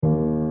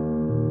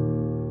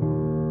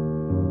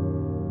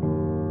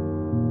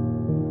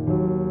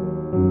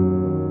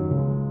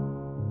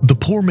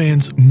Poor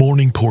Man's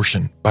Morning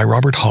Portion by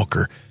Robert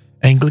Hawker,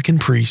 Anglican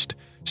priest,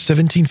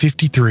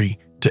 1753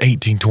 to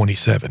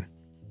 1827.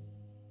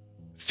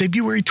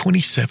 February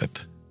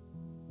 27th.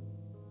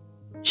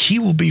 He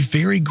will be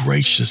very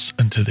gracious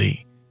unto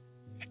thee.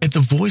 At the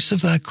voice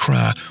of thy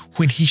cry,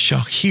 when he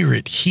shall hear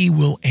it, he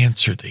will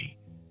answer thee.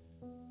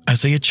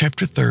 Isaiah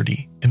chapter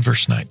 30 and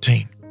verse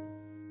 19.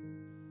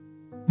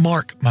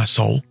 Mark, my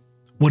soul,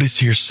 what is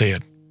here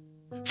said,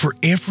 for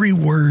every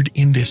word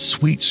in this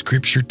sweet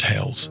scripture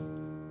tells.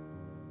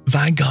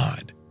 Thy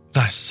God,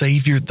 thy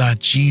Savior, thy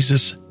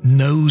Jesus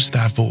knows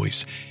thy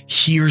voice,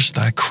 hears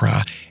thy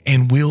cry,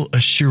 and will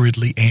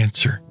assuredly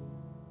answer.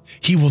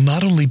 He will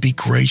not only be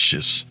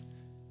gracious,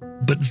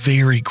 but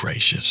very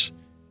gracious.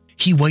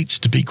 He waits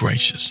to be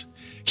gracious.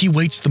 He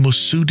waits the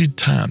most suited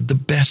time, the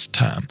best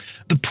time,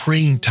 the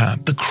praying time,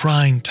 the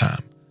crying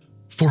time.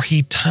 For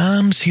he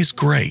times his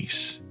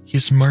grace,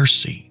 his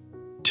mercy,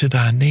 to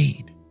thy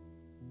need.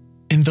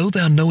 And though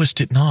thou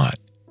knowest it not,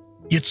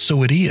 yet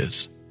so it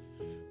is.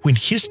 When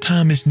his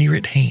time is near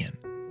at hand,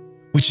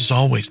 which is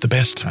always the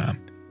best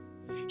time,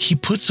 he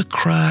puts a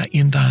cry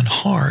in thine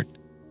heart,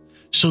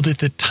 so that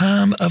the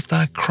time of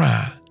thy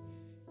cry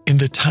and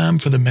the time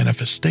for the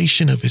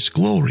manifestation of his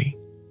glory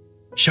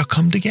shall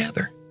come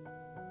together.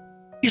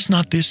 Is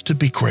not this to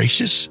be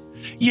gracious?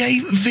 Yea,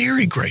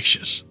 very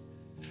gracious,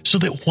 so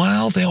that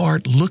while thou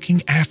art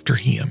looking after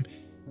him,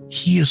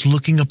 he is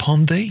looking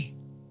upon thee.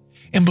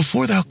 And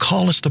before thou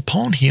callest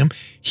upon him,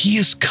 he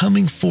is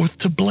coming forth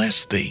to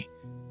bless thee.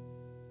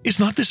 Is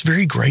not this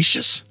very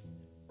gracious?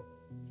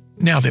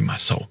 Now then, my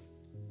soul,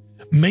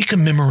 make a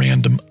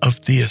memorandum of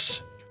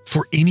this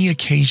for any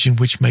occasion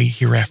which may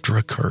hereafter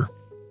occur.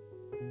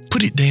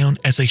 Put it down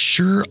as a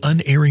sure,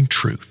 unerring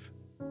truth.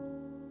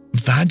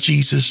 Thy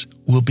Jesus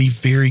will be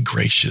very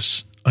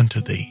gracious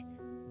unto thee.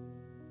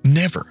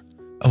 Never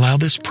allow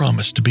this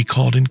promise to be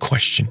called in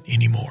question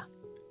anymore.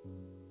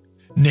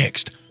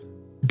 Next,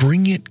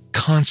 bring it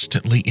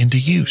constantly into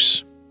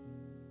use.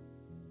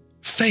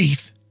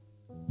 Faith,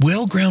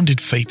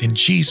 well-grounded faith in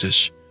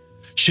Jesus,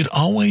 should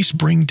always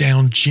bring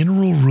down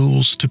general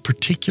rules to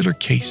particular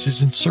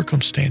cases and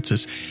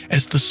circumstances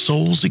as the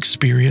soul's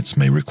experience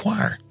may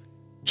require.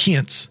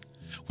 Hence,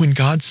 when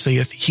God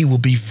saith he will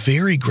be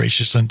very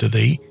gracious unto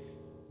thee,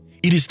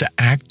 it is the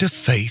act of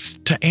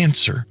faith to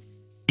answer,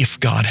 if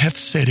God hath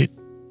said it,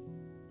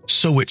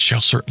 so it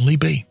shall certainly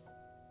be.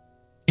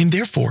 And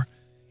therefore,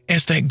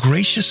 as that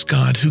gracious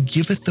God who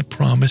giveth the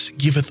promise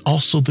giveth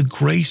also the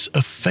grace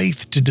of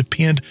faith to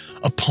depend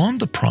upon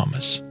the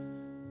promise,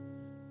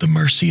 the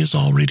mercy is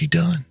already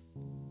done,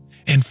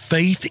 and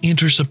faith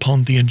enters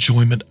upon the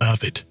enjoyment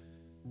of it.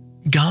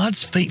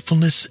 God's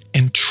faithfulness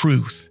and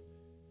truth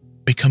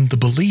become the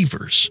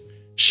believer's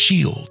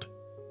shield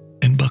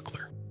and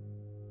buckler.